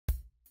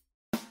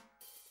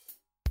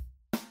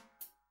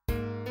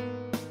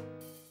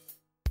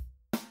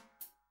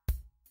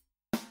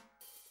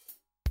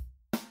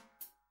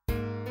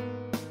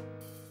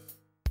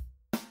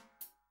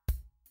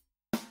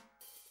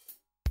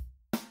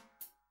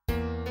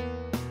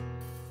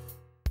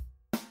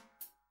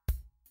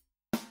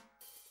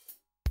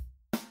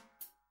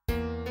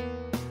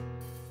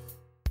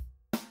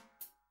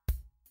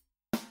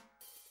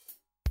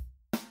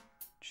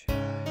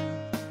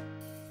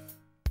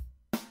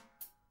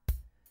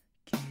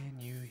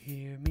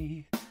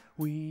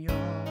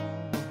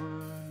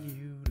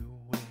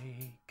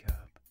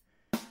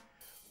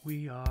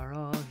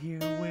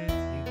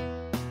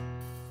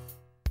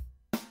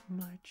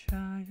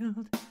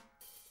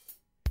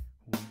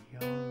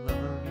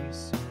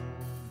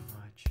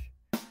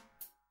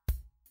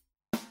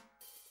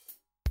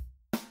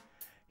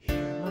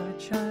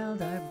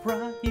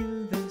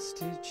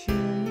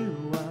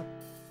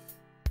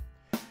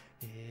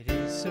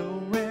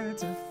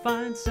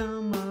want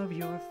some of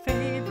your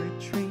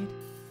favorite treat.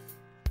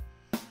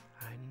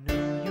 I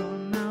know your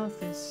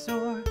mouth is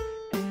sore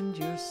and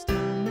your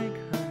stomach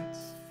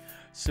hurts,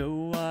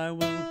 so I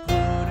will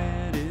put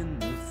it in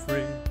the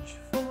fridge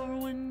for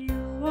when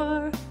you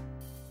are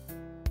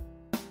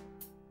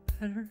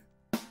better.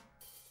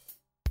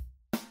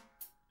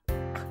 My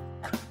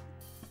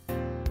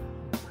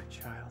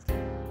child.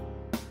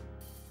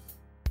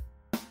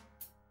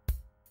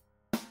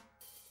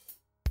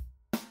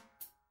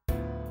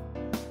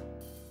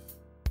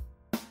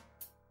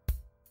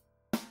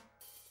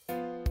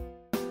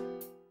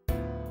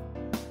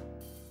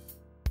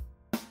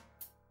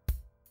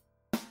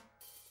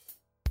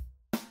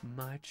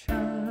 My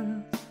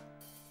child,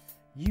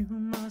 you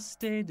must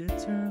stay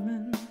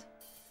determined.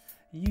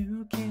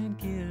 You can't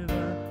give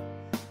up.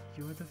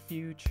 You're the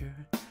future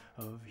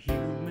of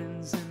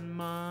humans and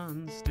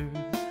monsters.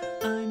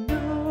 I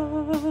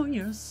know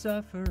you're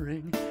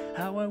suffering.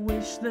 How I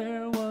wish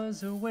there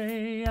was a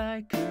way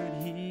I could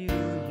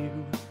heal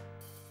you.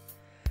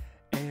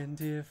 And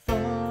if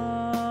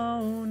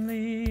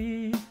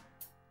only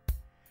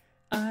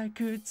I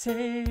could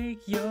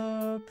take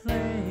your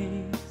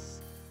place,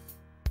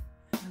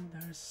 and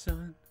our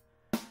sun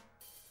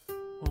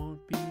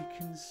won't be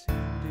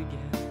consumed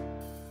again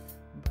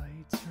by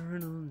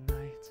eternal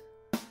night.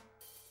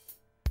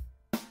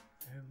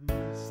 There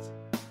must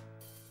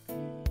be a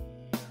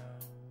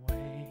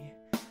way.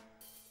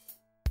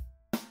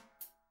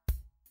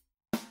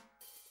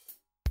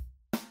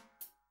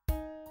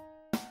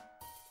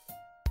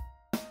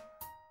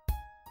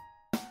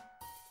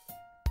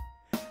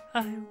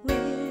 I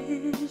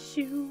wish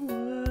you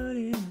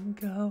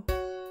wouldn't go,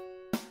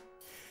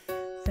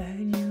 that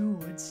you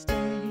would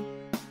stay,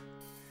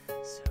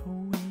 so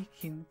we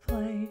can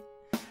play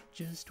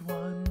just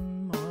one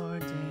more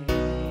day.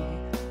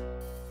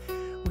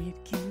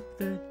 We'd keep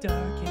the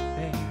dark at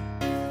bay,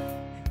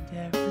 and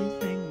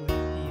everything would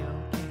be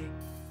okay.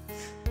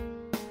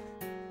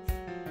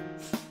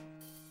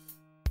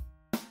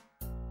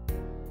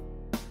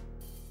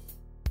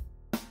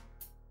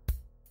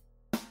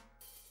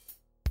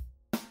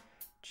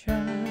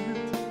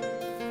 Child,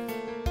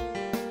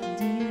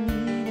 do you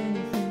need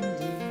anything,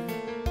 dear?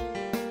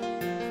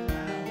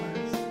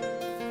 Flowers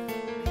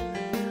in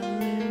the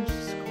village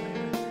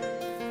square,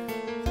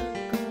 the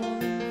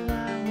golden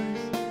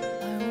flowers,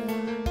 I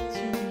want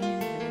to be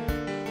there.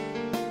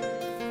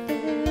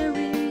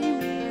 Bury me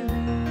there.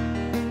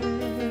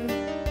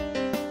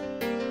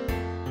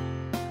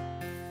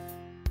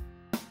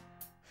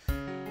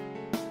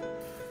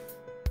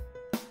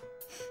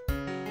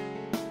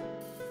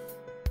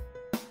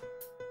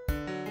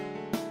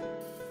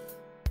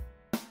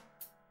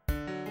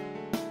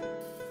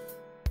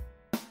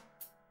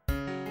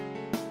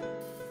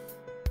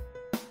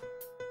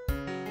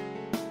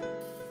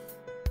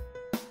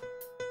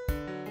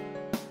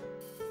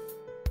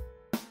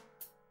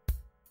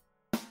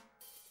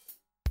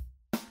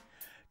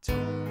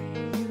 Tori,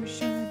 you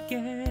should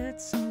get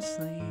some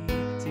sleep,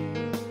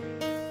 dear.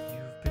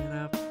 You've been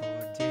up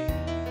for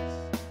days,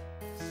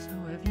 so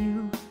have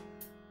you.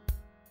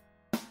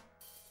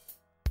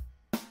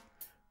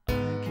 I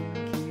can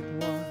keep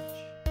watch,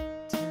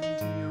 tend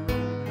to your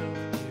own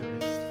health,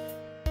 dearest.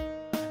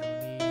 I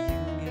don't need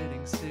you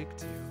getting sick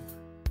too.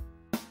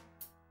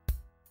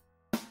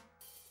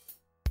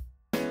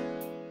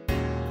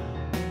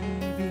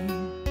 Maybe,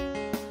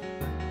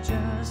 but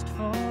just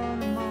for a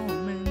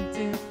moment,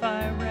 if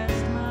I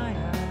rest my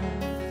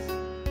eyes,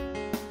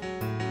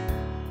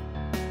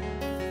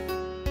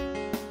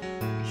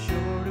 be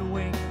sure to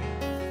wake me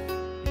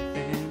if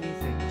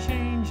anything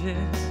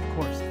changes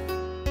course.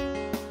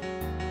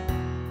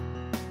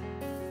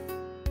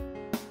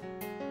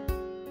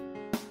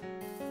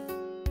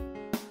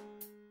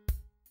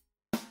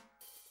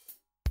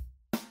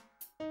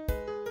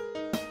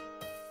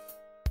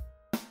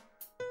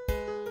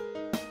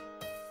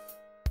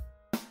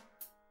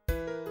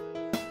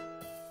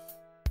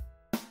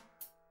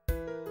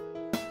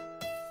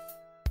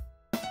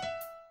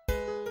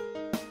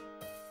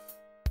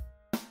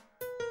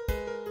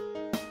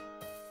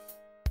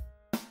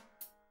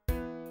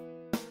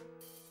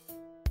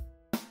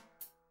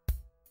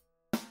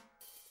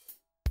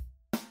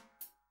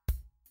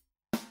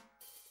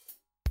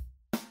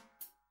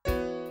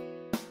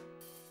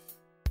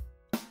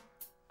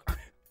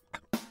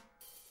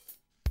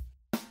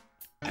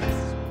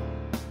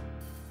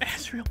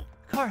 Asriel,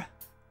 Kara.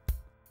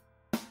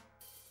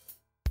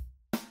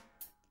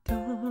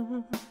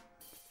 Don't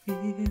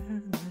fear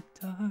the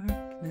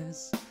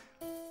darkness.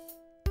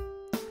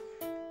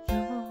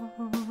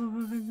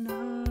 You're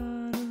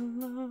not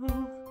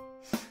alone.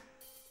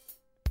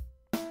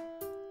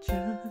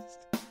 Just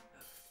a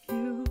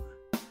few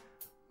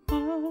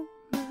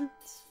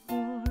moments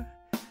more,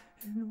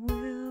 and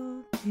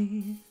we'll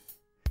be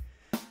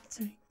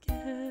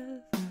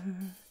together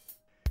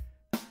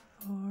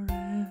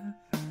forever.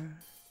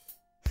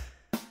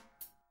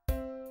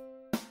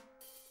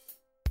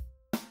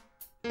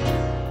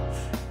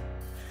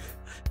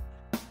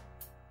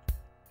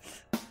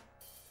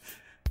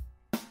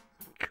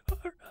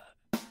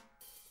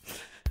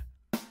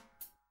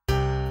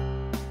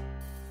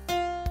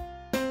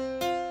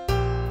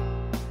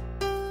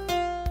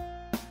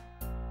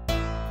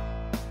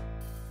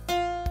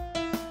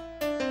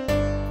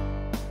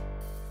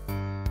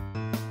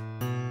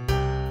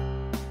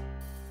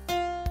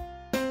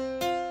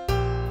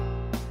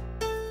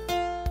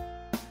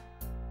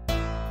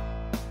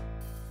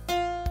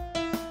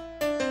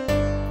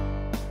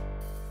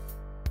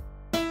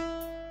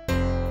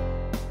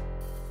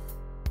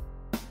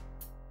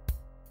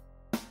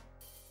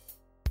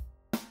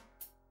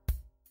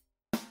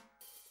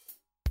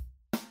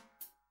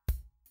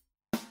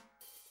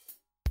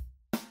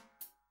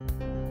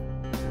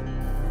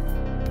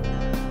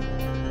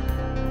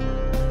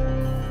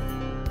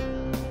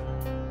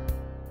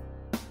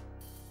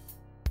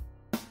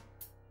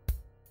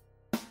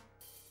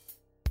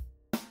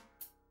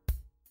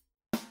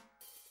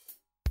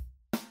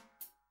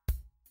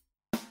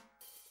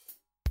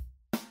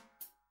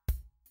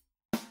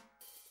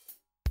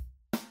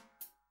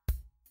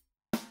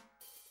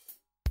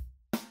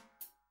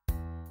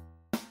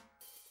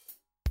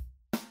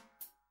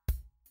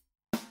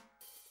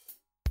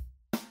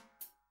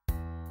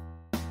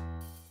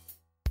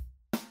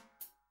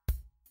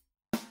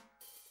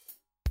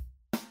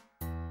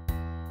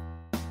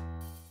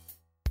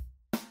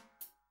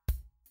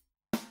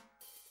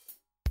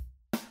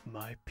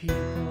 My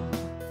people,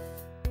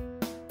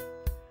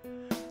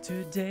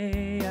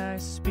 today I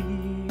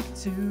speak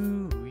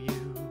to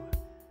you,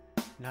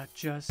 not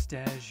just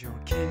as your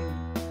king,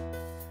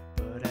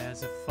 but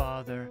as a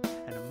father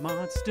and a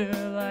monster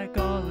like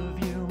all of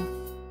you.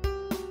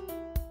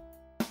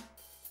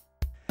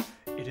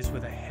 It is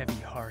with a heavy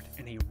heart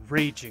and a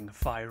raging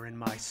fire in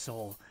my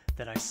soul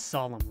that I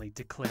solemnly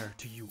declare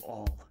to you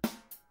all.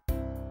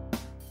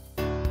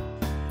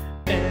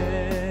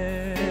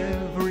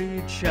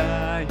 Every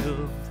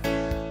child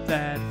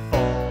that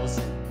falls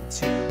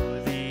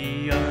into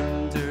the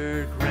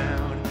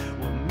underground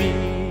will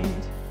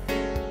meet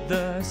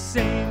the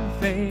same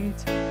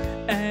fate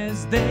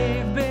as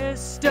they've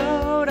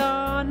bestowed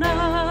on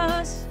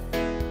us.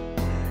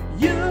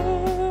 You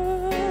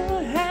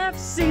have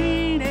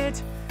seen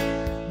it,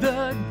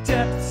 the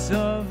depths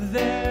of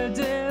their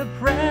depravity.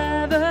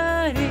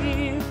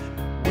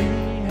 We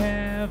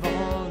have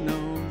all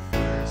known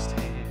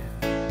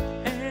firsthand,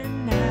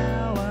 and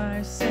now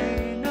I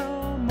say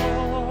no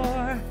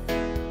more.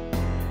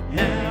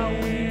 Now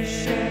we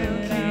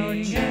shake our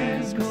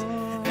hands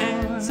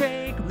and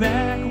take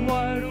back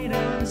what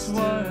once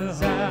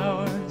was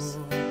ours.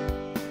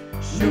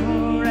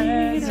 Sure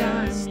as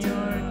I'm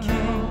your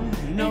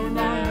king, no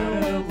longer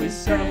will we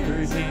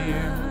suffer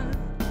here.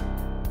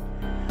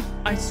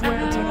 I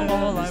swear to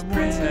all I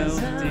once held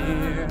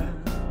dear,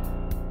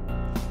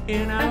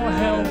 in our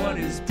hell what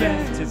is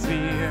death to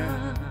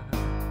fear?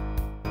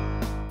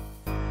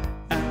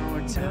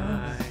 Our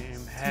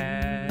time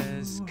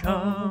has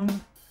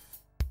come.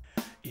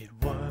 It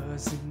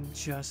wasn't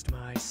just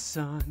my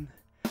son,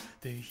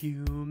 the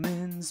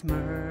humans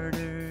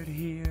murdered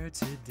here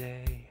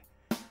today,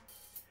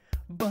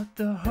 but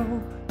the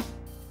hope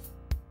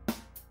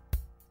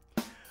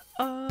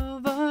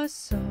of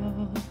us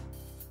all.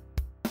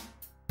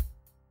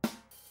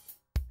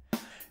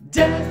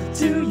 Death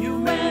to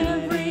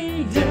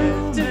humanity,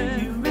 death to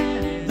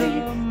humanity.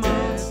 The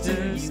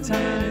monster's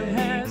time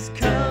has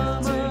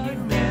come to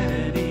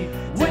humanity.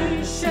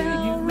 We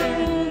shall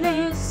rid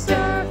the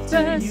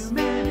surface.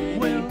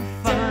 We'll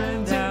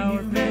find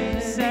our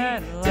peace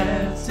at last.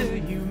 Death to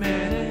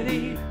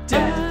humanity,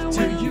 death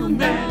to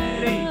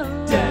humanity,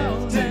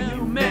 death to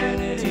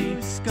humanity,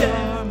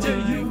 death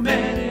to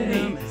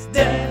humanity,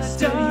 death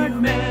to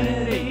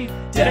humanity.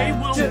 They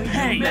will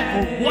pay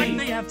for what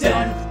they have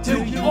done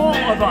to all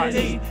of us.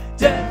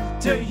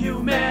 Death to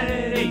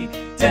humanity,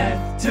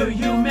 death to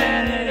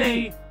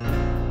humanity.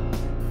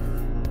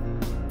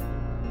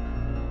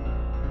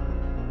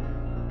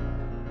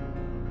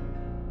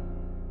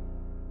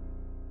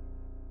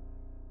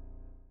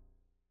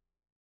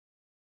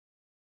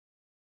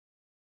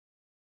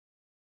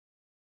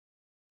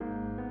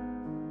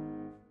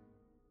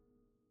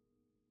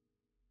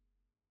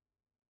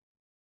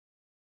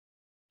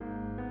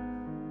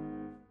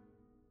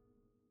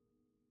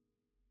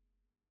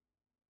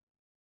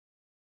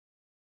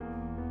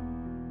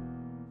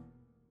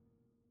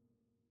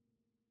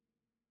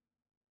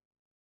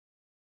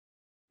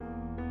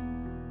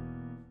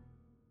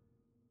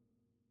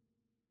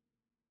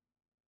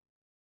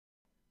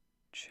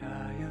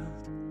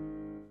 Child,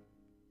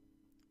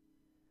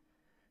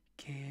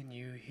 can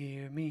you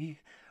hear me?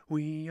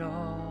 We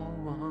all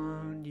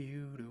want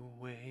you to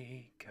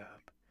wake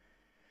up.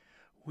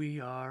 We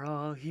are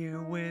all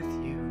here with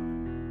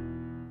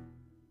you,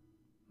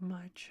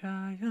 my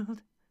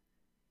child.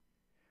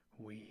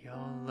 We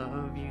all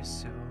love you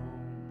so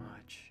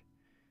much.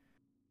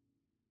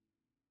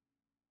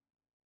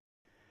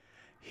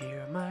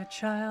 Here, my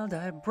child,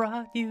 I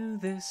brought you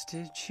this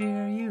to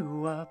cheer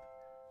you up.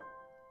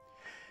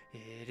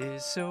 It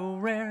is so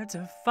rare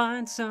to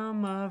find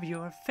some of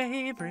your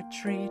favorite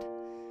treat.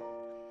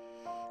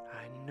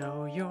 I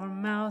know your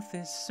mouth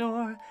is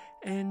sore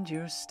and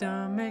your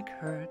stomach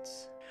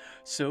hurts,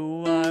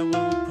 so I will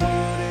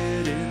put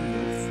it in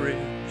the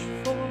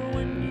fridge for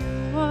when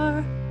you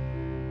are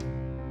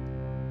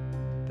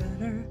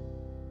better.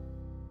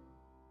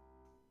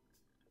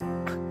 Oh,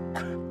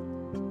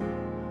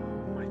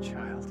 my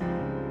child.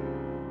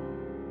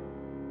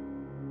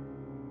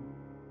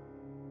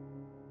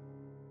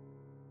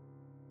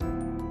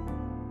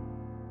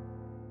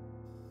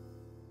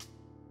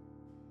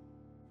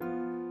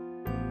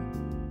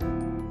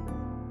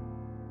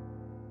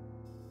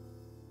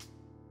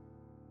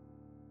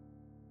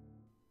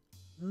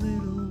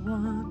 Little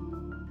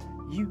one,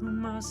 you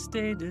must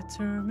stay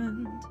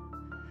determined.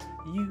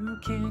 You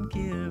can't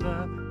give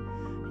up.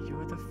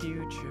 You're the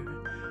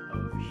future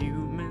of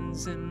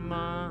humans and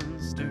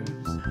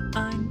monsters.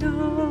 I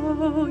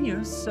know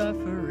you're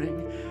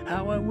suffering.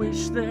 How I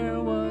wish there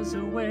was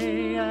a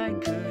way I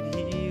could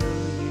heal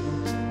you.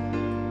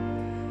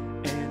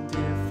 And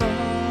if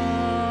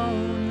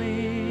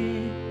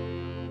only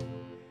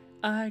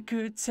I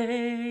could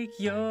take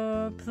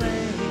your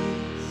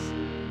place,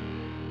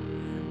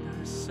 and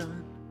our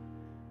sun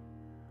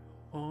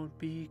won't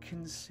be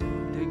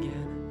consumed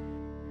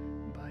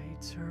again by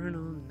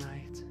eternal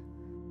night.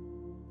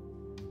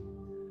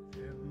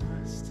 There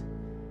must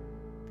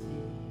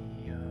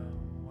be a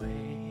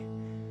way.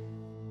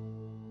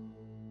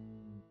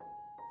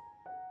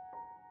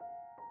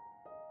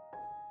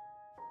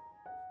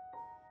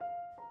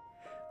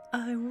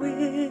 I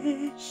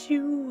wish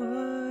you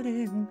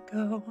wouldn't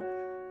go,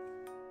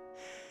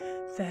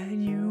 that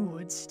you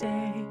would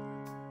stay,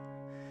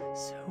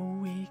 so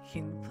we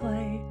can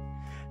play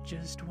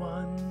just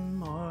one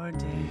more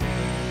day.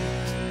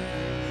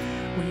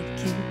 We'd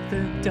keep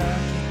the dark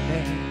at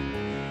bay,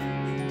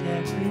 and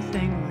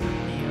everything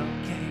would be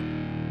okay.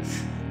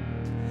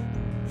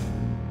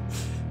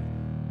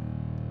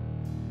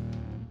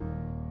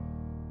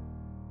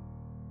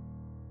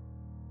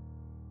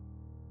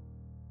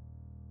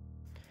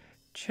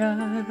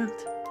 Child,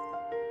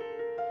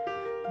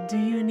 do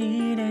you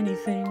need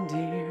anything,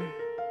 dear?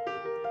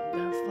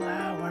 The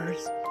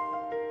flowers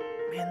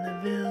in the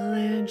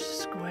village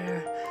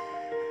square,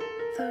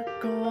 the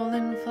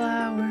golden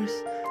flowers,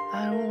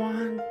 I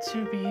want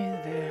to be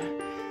there.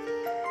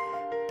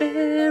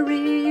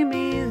 Bury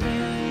me there.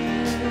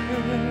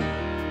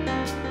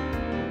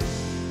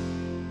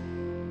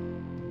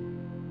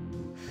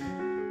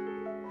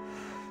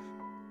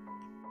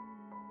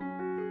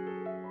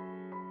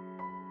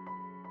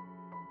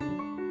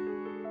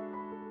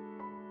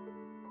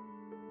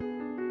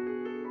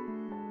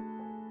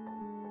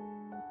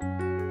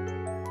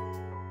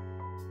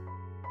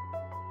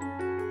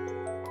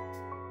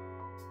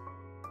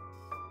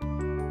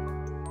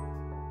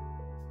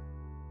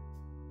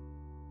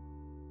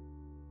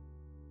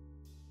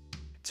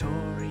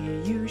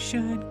 Tori, you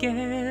should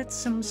get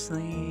some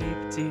sleep,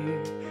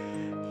 dear.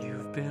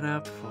 You've been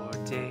up for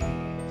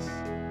days,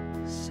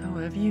 so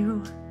have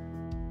you.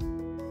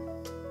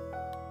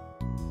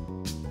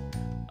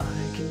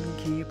 I can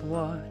keep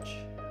watch,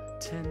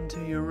 tend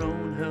to your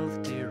own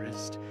health,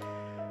 dearest.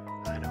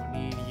 I don't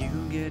need you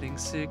getting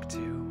sick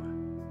too.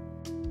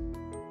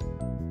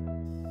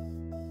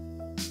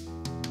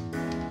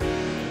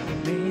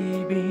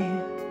 Maybe,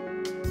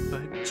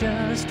 but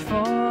just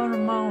for a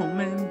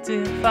moment,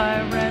 if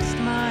I rest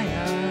my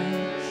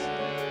eyes,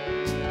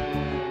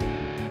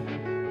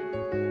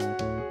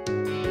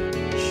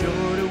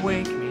 sure to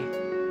wake me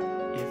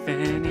if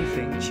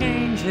anything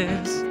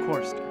changes. Of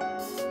course.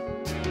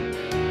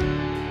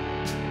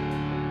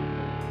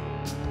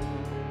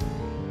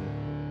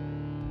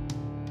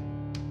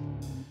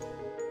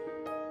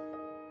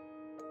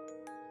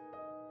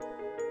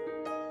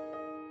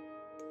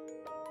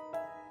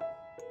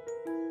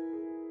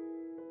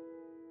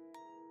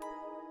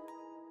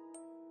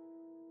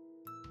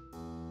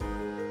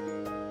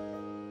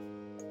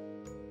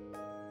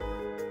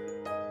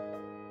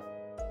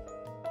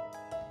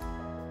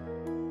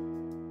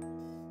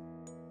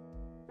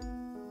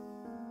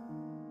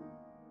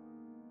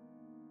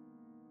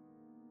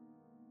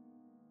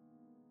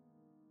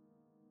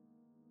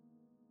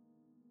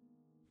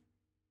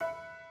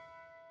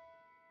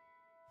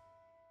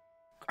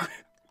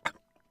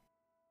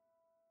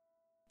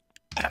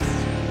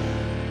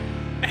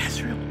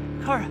 Asriel,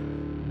 Kara.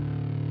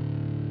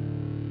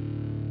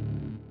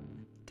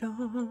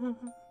 Don't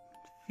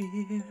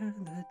fear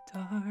the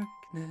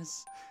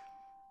darkness.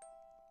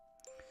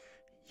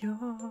 You're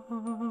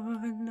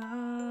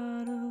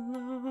not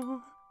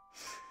alone.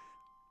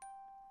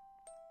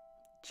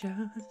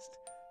 Just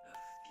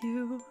a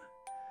few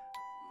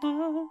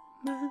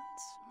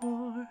moments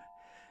more,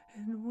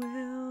 and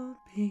we'll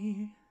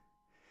be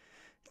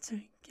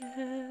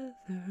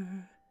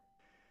together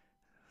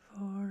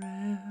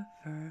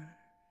forever.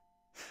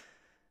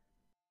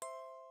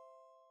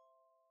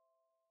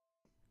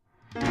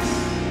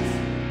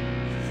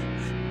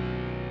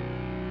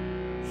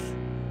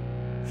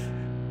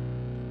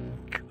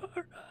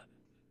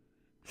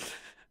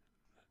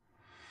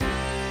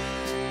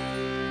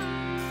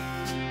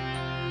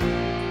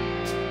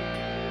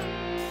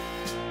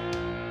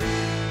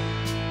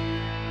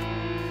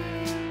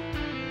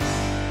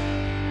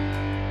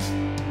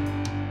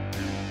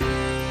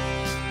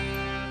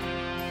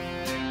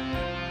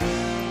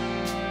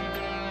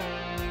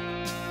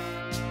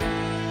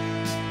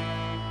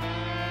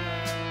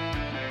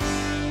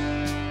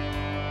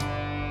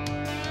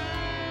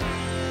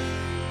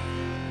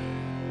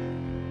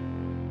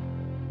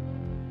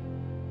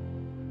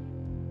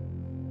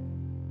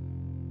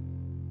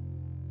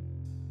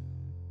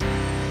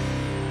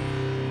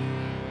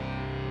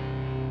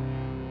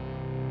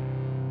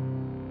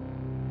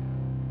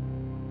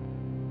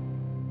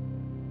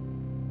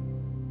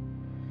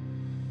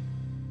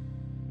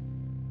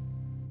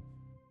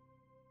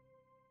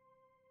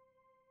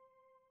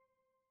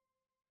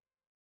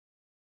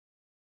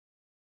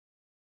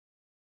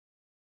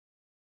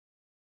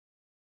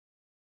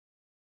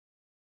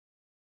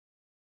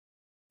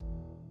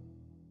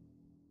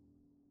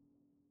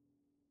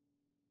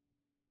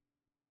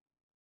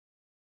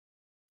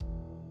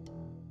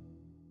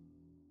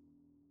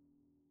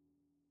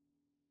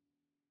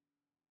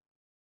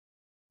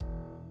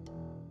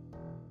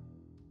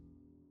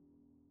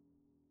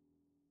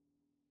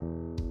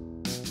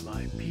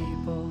 My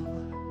people,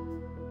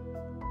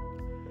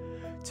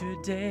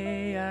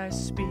 today I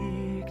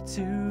speak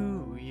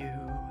to you,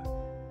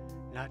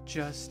 not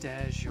just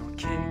as your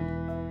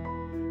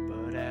king,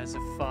 but as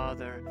a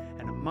father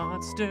and a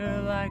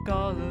monster like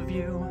all of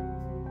you.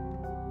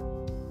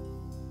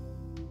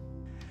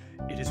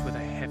 It is with a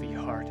heavy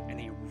heart and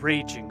a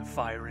raging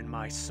fire in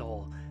my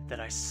soul that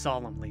I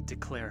solemnly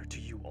declare to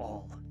you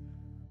all.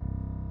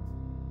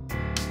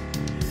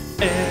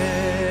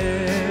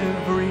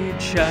 Every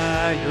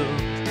child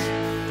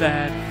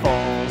that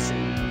falls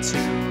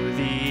into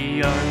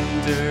the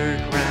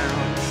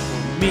underground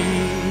will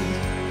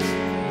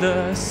meet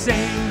the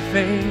same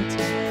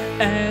fate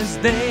as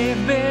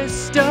they've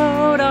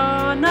bestowed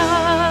on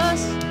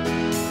us.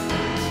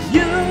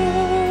 You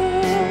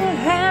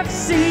have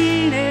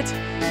seen it,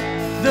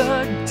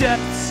 the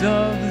depths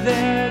of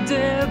their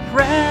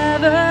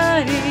depravity.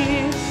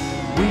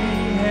 We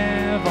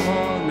have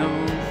all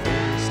known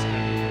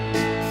firsthand,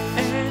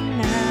 and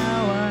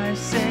now I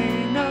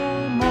say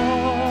no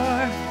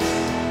more.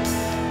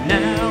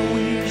 Now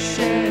we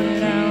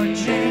shed our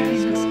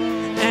chains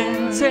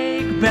and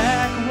take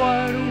back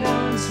what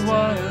once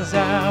was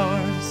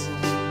ours.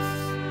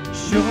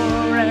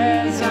 Sure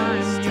as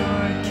I'm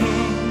your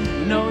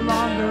king, no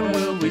longer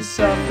will we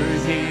suffer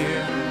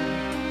here.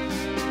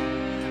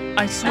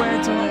 I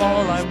swear to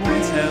all I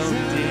once held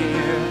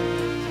dear,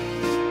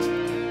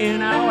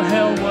 in our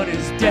hell what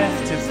is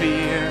death to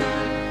fear?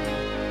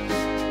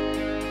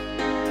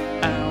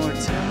 Our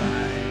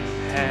time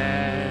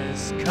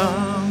has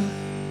come.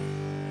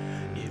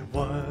 It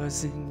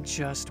wasn't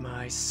just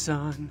my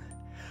son,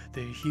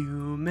 the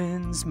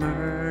humans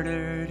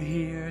murdered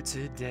here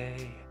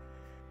today,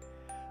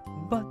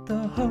 but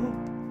the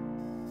hope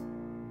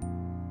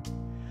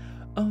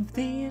of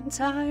the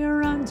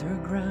entire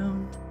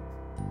underground.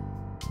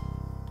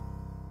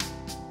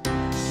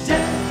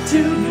 Death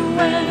to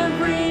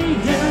every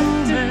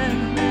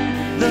human,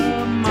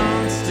 the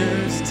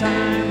monster's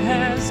time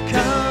has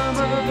come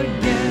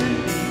again.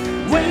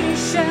 We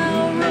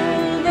shall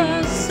rule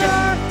the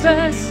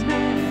surface,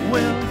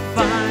 we'll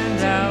find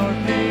our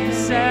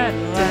peace at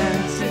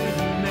last.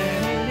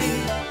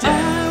 I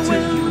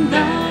will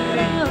not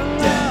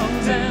allow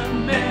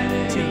them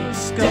to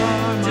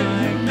scar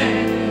my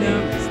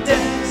kingdom.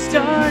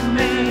 Start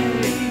me.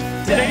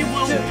 They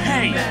will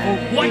pay for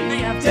what they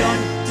have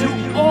done to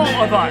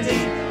all of us.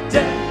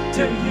 Death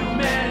to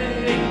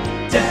humanity,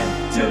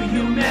 death to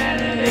humanity.